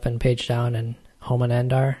page up and page down and home and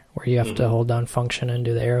end are, where you have to hold down function and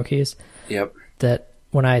do the arrow keys. Yep. That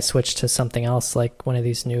when I switch to something else, like one of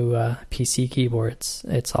these new PC keyboards,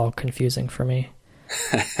 it's all confusing for me.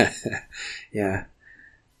 Yeah.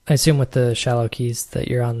 I assume with the shallow keys that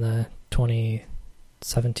you're on the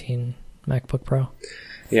 2017 MacBook Pro.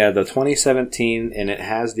 Yeah, the 2017, and it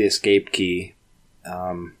has the escape key,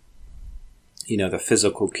 the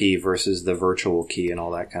physical key versus the virtual key and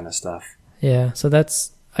all that kind of stuff. Yeah, so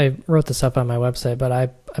I wrote this up on my website, but I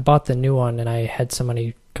bought the new one and I had so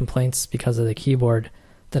many complaints because of the keyboard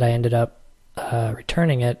that I ended up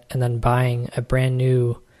returning it and then buying a brand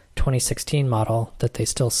new 2016 model that they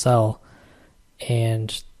still sell.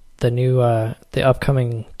 And the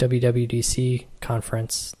upcoming WWDC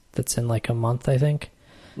conference that's in like a month, I think,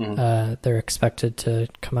 they're expected to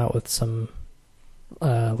come out with some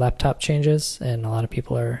laptop changes, and a lot of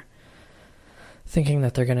people are thinking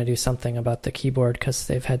that they're going to do something about the keyboard because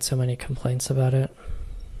they've had so many complaints about it.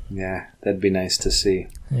 Yeah, that'd be nice to see.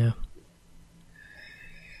 Yeah.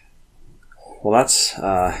 Well, that's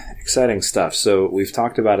exciting stuff. So we've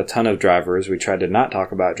talked about a ton of drivers. We tried to not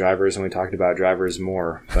talk about drivers, and we talked about drivers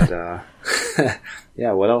more. But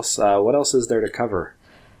yeah, what else? What else is there to cover?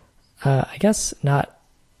 I guess not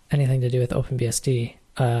anything to do with OpenBSD.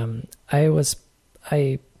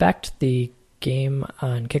 I backed the game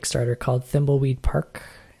on Kickstarter called Thimbleweed Park.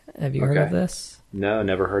 Have you heard of this? No,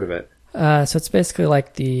 never heard of it. So it's basically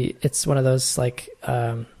like it's one of those like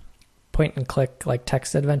point and click like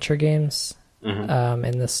text adventure games,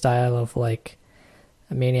 in the style of like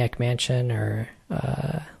a Maniac Mansion or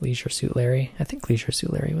Leisure Suit Larry. I think Leisure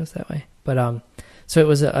Suit Larry was that way. But so it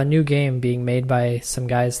was a new game being made by some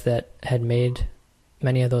guys that had made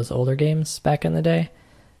many of those older games back in the day.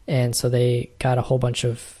 And so they got a whole bunch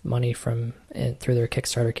of money through their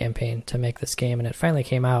Kickstarter campaign to make this game, and it finally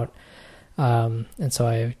came out. And so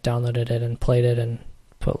I downloaded it and played it and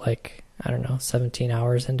put 17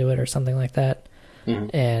 hours into it or something like that.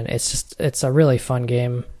 And it's a really fun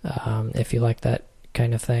game if you like that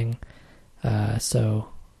kind of thing. So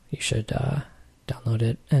you should download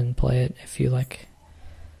it and play it if you like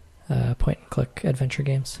point and click adventure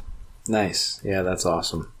games. Nice. Yeah, that's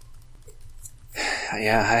awesome.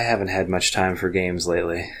 Yeah, I haven't had much time for games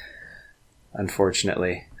lately,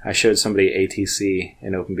 unfortunately. I showed somebody ATC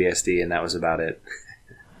in OpenBSD, and that was about it.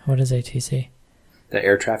 What is ATC? The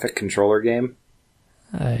air traffic controller game.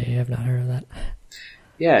 I have not heard of that.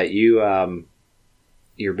 Yeah,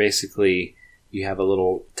 you're basically, you have a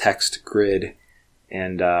little text grid,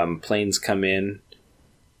 and planes come in,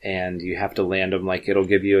 and you have to land them. Like, it'll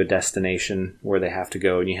give you a destination where they have to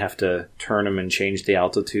go, and you have to turn them and change the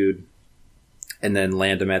altitude, and then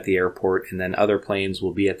land them at the airport, and then other planes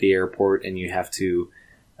will be at the airport, and you have to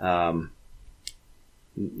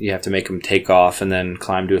make them take off and then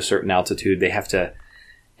climb to a certain altitude. They have to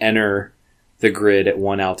enter the grid at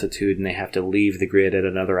one altitude, and they have to leave the grid at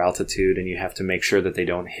another altitude, and you have to make sure that they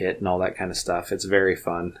don't hit and all that kind of stuff. It's very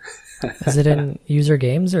fun. Is it in user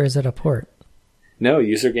games or is it a port? No,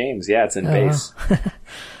 user games. Yeah, it's in base. Wow.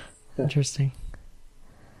 Interesting.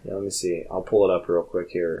 Yeah, let me see. I'll pull it up real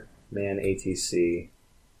quick here. Man, ATC.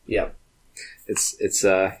 Yep. It's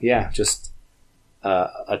just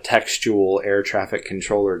a textual air traffic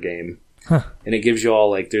controller game. Huh. And it gives you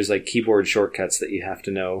all, there's keyboard shortcuts that you have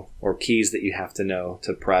to know, or keys that you have to know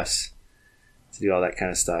to press to do all that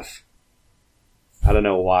kind of stuff. I don't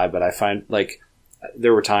know why, but I find,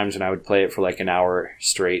 there were times when I would play it for an hour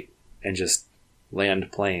straight and just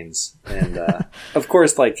land planes. And, of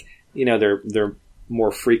course, they're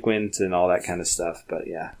more frequent and all that kind of stuff. But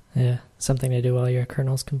yeah. Yeah, something to do while your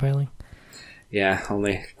kernel's compiling. Yeah,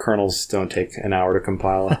 only kernels don't take an hour to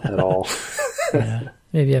compile at all. Yeah,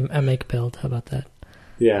 maybe a make build. How about that?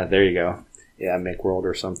 Yeah, there you go. Yeah, make world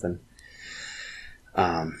or something.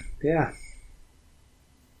 Yeah.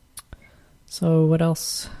 So what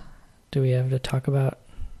else do we have to talk about?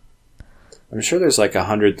 I'm sure there's like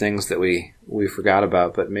 100 things that we forgot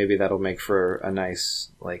about, but maybe that'll make for a nice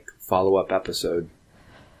like follow-up episode.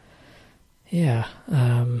 Yeah.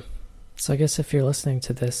 So I guess if you're listening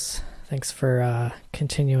to this, thanks for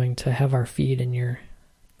continuing to have our feed in your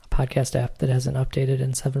podcast app that hasn't updated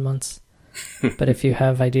in 7 months. But if you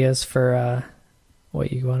have ideas for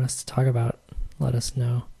what you want us to talk about, let us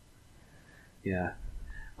know. Yeah.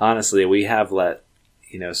 Honestly, we have let,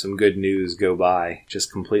 some good news go by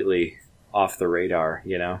just completely off the radar,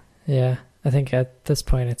 Yeah. I think at this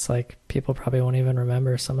point it's like people probably won't even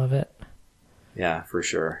remember some of it. Yeah, for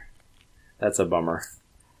sure. That's a bummer.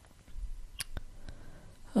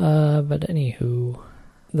 But anywho,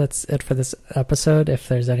 that's it for this episode. If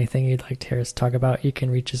there's anything you'd like to hear us talk about, you can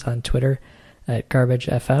reach us on Twitter at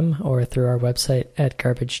GarbageFM or through our website at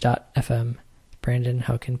garbage.fm. Brandon,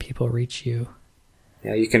 how can people reach you?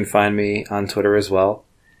 Yeah, you can find me on Twitter as well.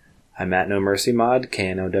 I'm at No Mercy Mod,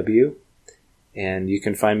 KNOW. And you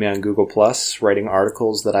can find me on Google Plus writing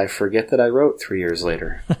articles that I forget that I wrote 3 years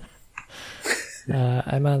later.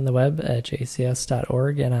 I'm on the web at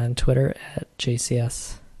jcs.org and on Twitter at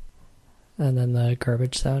jcs. And then the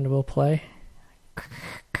garbage sound will play.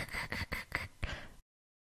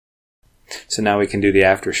 So now we can do the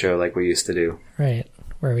after show like we used to do. Right,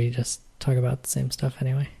 where we just talk about the same stuff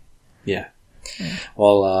anyway. Yeah.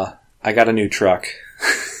 Well, I got a new truck.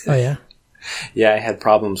 Oh, yeah? Yeah, I had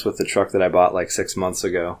problems with the truck that I bought like 6 months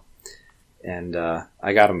ago. And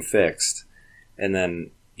I got them fixed. And then,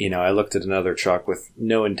 I looked at another truck with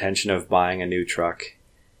no intention of buying a new truck.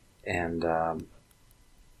 And,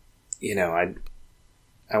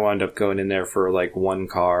 I wound up going in there for like one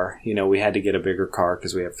car. We had to get a bigger car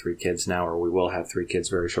because we have 3 kids now, or we will have 3 kids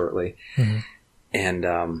very shortly. Mm-hmm.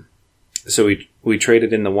 And so we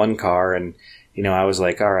traded in the one car, and I was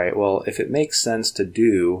like, all right, well, if it makes sense to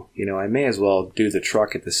do, I may as well do the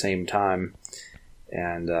truck at the same time.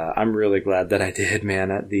 And I'm really glad that I did, man.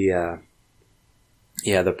 The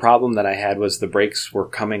problem that I had was the brakes were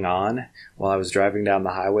coming on while I was driving down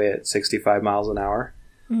the highway at 65 miles an hour.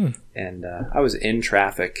 And I was in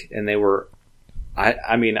traffic, and they were,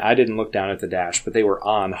 I mean, I didn't look down at the dash, but they were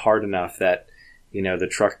on hard enough that, the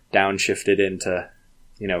truck downshifted into,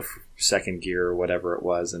 second gear or whatever it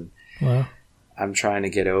was. And wow. I'm trying to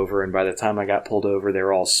get over, and by the time I got pulled over, they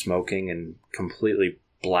were all smoking and completely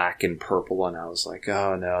black and purple, and I was like,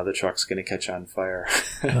 oh no, the truck's going to catch on fire.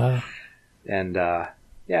 Wow. And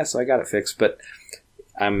so I got it fixed, but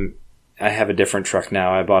I have a different truck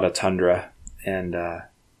now. I bought a Tundra, and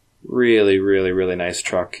really, really, really nice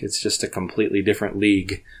truck. It's just a completely different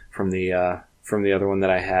league from the other one that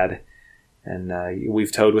I had. And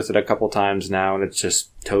we've towed with it a couple times now, and it just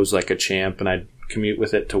tows like a champ, and I commute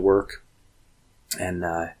with it to work. And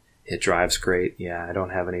it drives great. Yeah, I don't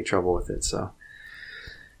have any trouble with it. So,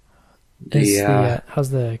 how's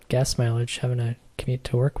the gas mileage having to commute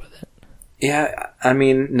to work with it? Yeah, I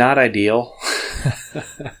mean, not ideal.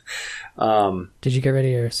 Did you get rid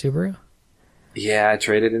of your Subaru? Yeah, I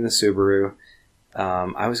traded in the Subaru.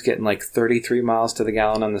 I was getting like 33 miles to the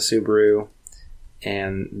gallon on the Subaru,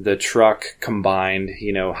 and the truck combined,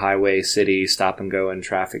 highway, city, stop and go, and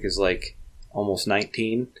traffic is like almost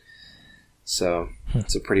 19. So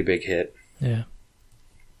it's a pretty big hit. Yeah.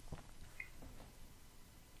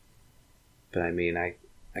 But I mean, I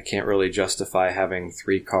can't really justify having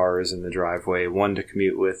 3 cars in the driveway, one to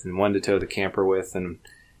commute with and one to tow the camper with, and,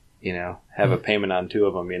 have a payment on 2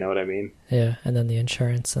 of them. You know what I mean? Yeah. And then the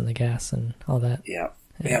insurance and the gas and all that. Yep.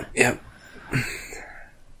 Yeah. Yep.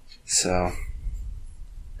 So,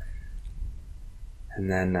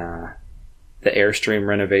 and then the Airstream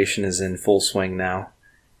renovation is in full swing now.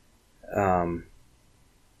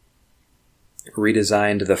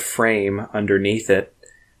 Redesigned the frame underneath it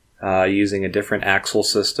using a different axle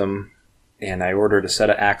system, and I ordered a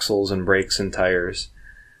set of axles and brakes and tires,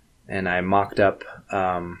 and I mocked up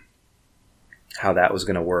how that was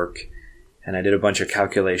going to work, and I did a bunch of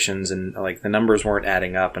calculations, and like the numbers weren't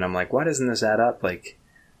adding up, and I'm like, why doesn't this add up? Like,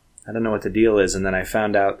 I don't know what the deal is. And then I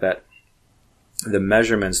found out that the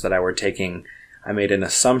measurements that I were taking, I made an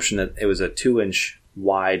assumption that it was a 2-inch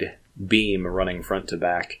wide beam running front to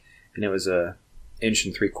back, and it was 1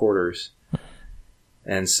 3/4 inches.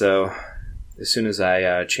 And so as soon as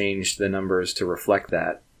I changed the numbers to reflect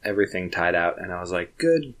that, everything tied out, and I was like,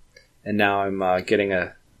 good. and now I'm getting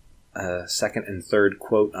a second and third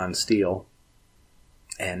quote on steel,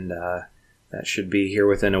 and that should be here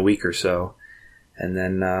within a week or so. And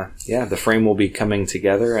then, the frame will be coming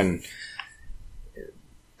together, and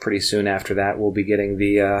pretty soon after that, we'll be getting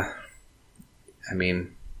the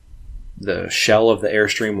shell of the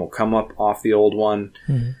Airstream will come up off the old one.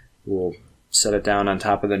 Mm-hmm. We'll set it down on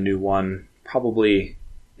top of the new one.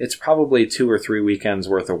 It's probably 2 or 3 weekends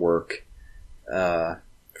worth of work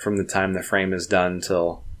from the time the frame is done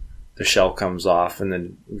till the shell comes off and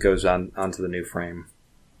then goes onto the new frame.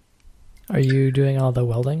 Are you doing all the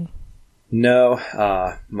welding? No,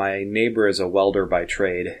 my neighbor is a welder by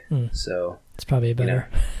trade, so it's probably better.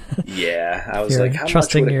 Yeah, I was like, how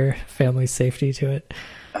trusting much your family's safety to it.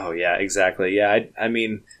 Oh yeah, exactly. Yeah, I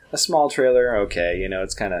mean, a small trailer, okay,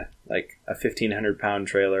 it's kind of like a 1,500-pound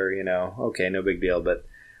trailer, okay, no big deal. But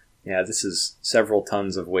yeah, this is several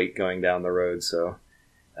tons of weight going down the road. So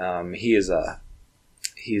he's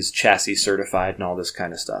chassis certified and all this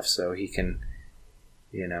kind of stuff. So he can,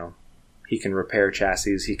 he can repair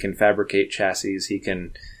chassis, he can fabricate chassis, he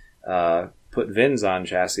can put VINs on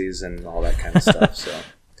chassis and all that kind of stuff. So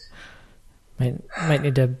might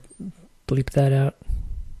need to bleep that out.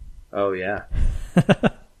 Oh yeah.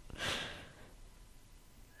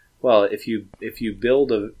 Well, if you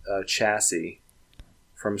build a chassis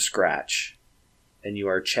from scratch and you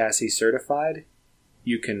are chassis certified,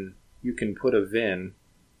 you can put a VIN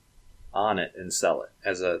on it and sell it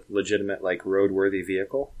as a legitimate, like, roadworthy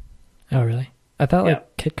vehicle. Oh really? I thought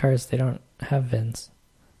like kit cars, they don't have VINs.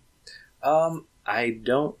 I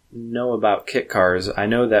don't know about kit cars. I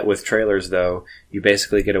know that with trailers, though, you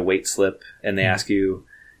basically get a weight slip and they ask you,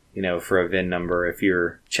 for a VIN number. If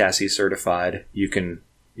you're chassis certified, you can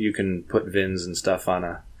put VINs and stuff on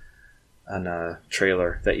a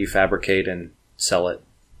trailer that you fabricate and sell it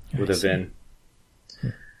with a VIN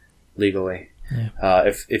legally. Yeah.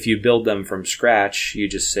 If you build them from scratch, you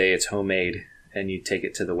just say it's homemade and you take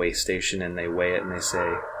it to the weigh station and they weigh it and they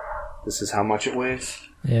say, this is how much it weighs.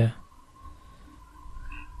 Yeah.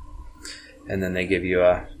 And then they give you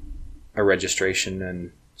a registration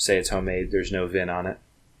and say it's homemade. There's no VIN on it.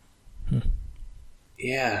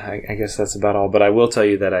 Yeah, I guess that's about all. But I will tell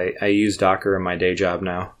you that I use Docker in my day job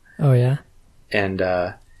now. Oh, yeah? And,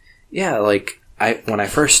 when I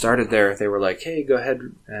first started there, they were like, hey, go ahead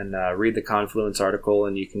and read the Confluence article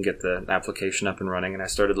and you can get the application up and running. And I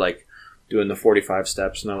started, doing the 45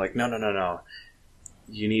 steps. And they're like, no.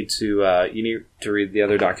 You need to read the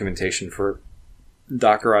other documentation for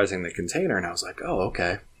Dockerizing the container. And I was like, oh,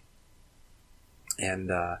 okay. And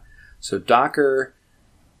so Docker,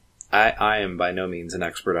 I am by no means an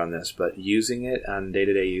expert on this, but using it on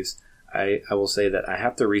day-to-day use, I will say that I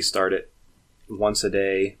have to restart it once a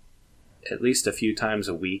day, at least a few times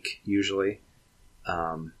a week, usually.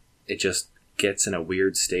 It just gets in a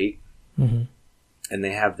weird state. Mm-hmm. And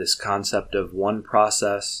they have this concept of one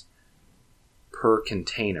process per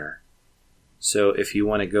container. So if you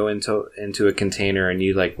want to go into a container and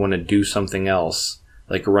you want to do something else,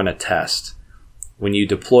 like run a test, when you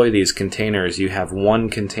deploy these containers, you have one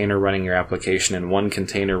container running your application and one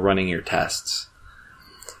container running your tests,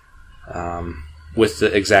 with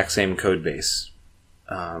the exact same code base.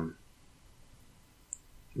 That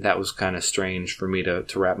was kind of strange for me to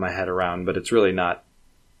wrap my head around, but it's really not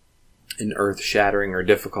an earth-shattering or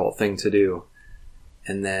difficult thing to do.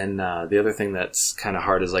 And then the other thing that's kind of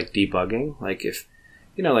hard is debugging. If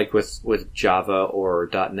with Java or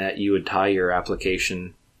 .NET, you would tie your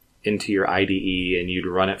application into your IDE and you'd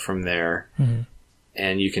run it from there. Mm-hmm.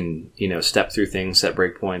 And you can step through things, set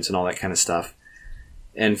breakpoints, and all that kind of stuff.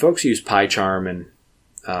 And folks use PyCharm and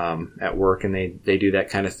at work, and they do that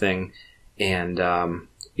kind of thing. And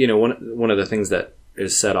one of the things that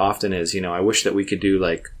is said often is I wish that we could do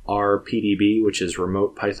RPDB, which is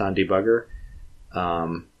Remote Python Debugger,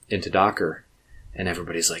 into Docker. And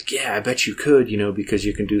everybody's like, yeah, I bet you could, because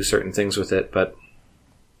you can do certain things with it. But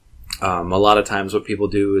a lot of times what people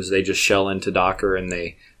do is they just shell into Docker and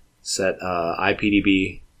they set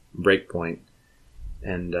IPDB breakpoint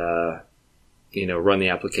and run the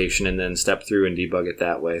application and then step through and debug it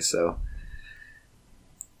that way. So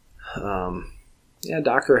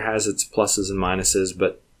Docker has its pluses and minuses,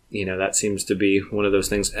 but that seems to be one of those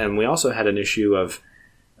things. And we also had an issue of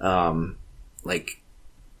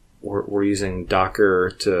we're using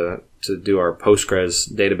Docker to do our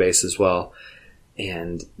Postgres database as well.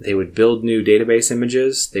 And they would build new database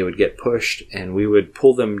images, they would get pushed, and we would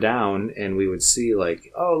pull them down, and we would see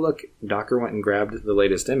oh, look, Docker went and grabbed the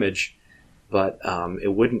latest image, but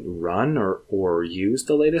it wouldn't run or use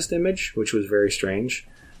the latest image, which was very strange.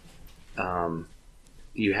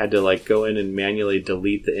 you had to like go in and manually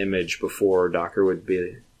delete the image before Docker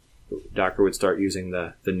would start using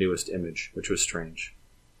the newest image, which was strange.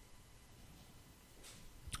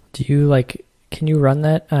 Do you like, can you run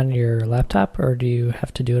that on your laptop, or do you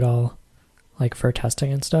have to do it all like for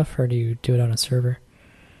testing and stuff, or do you do it on a server?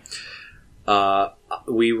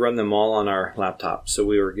 We run them all on our laptop. So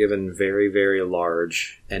we were given very, very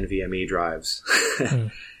large NVMe drives.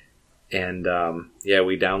 And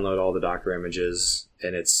we download all the Docker images,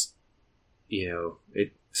 and it's,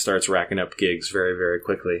 it starts racking up gigs very, very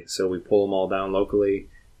quickly. So we pull them all down locally,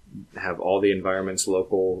 have all the environments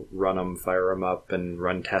local, run them, fire them up, and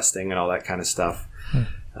run testing and all that kind of stuff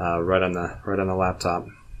right on the laptop.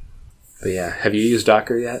 But yeah, have you used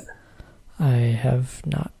Docker yet? I have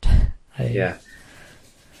not. Yeah,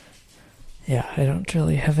 I don't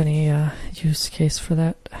really have any use case for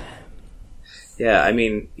that. Yeah, I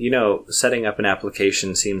mean, setting up an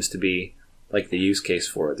application seems to be like the use case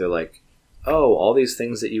for it. They're like, oh, all these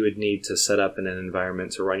things that you would need to set up in an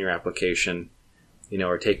environment to run your application,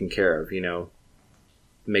 are taken care of,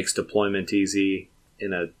 makes deployment easy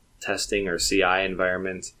in a testing or CI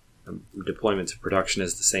environment. Deployment to production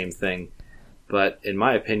is the same thing. But in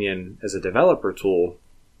my opinion, as a developer tool,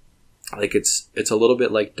 like it's a little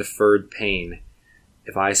bit like deferred pain.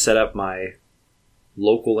 If I set up my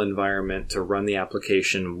local environment to run the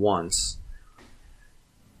application once,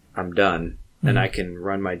 I'm done. And I can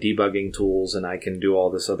run my debugging tools, and I can do all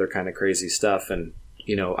this other kind of crazy stuff. And,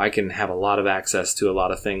 I can have a lot of access to a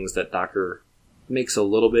lot of things that Docker makes a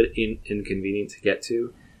little bit inconvenient to get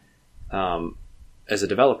to. As a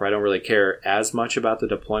developer, I don't really care as much about the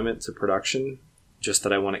deployment to production, just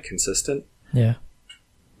that I want it consistent. Yeah.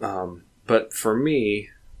 But for me,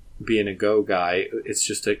 being a Go guy, it's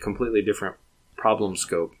just a completely different problem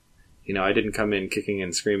scope. I didn't come in kicking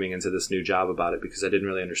and screaming into this new job about it because I didn't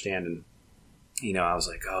really understand. And, I was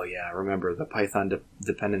like, oh yeah, I remember the Python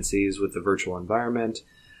dependencies with the virtual environment.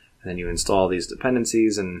 And then you install these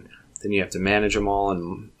dependencies, and then you have to manage them all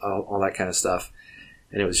and all that kind of stuff.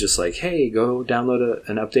 And it was just like, hey, go download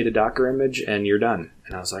an updated Docker image and you're done.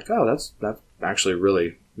 And I was like, oh, that actually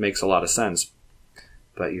really makes a lot of sense.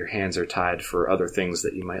 But your hands are tied for other things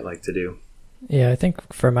that you might like to do. Yeah, I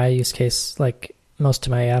think for my use case, like most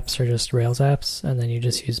of my apps are just Rails apps, and then you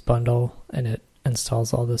just use bundle and it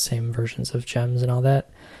installs all the same versions of gems and all that.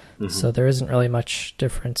 Mm-hmm. So there isn't really much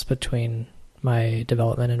difference between my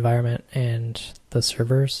development environment and the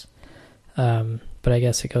servers. But I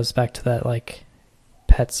guess it goes back to that like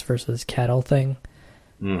pets versus cattle thing,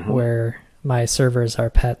 where my servers are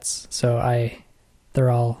pets. So they're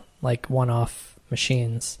all like one-off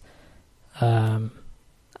machines. I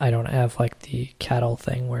don't have like the cattle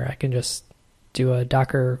thing where I can just do a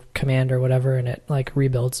Docker command or whatever and it like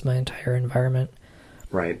rebuilds my entire environment.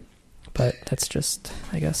 Right. But that's just,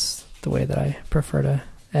 I guess, the way that I prefer to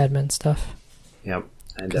admin stuff. Yep.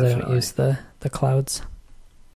 Because I don't use the clouds.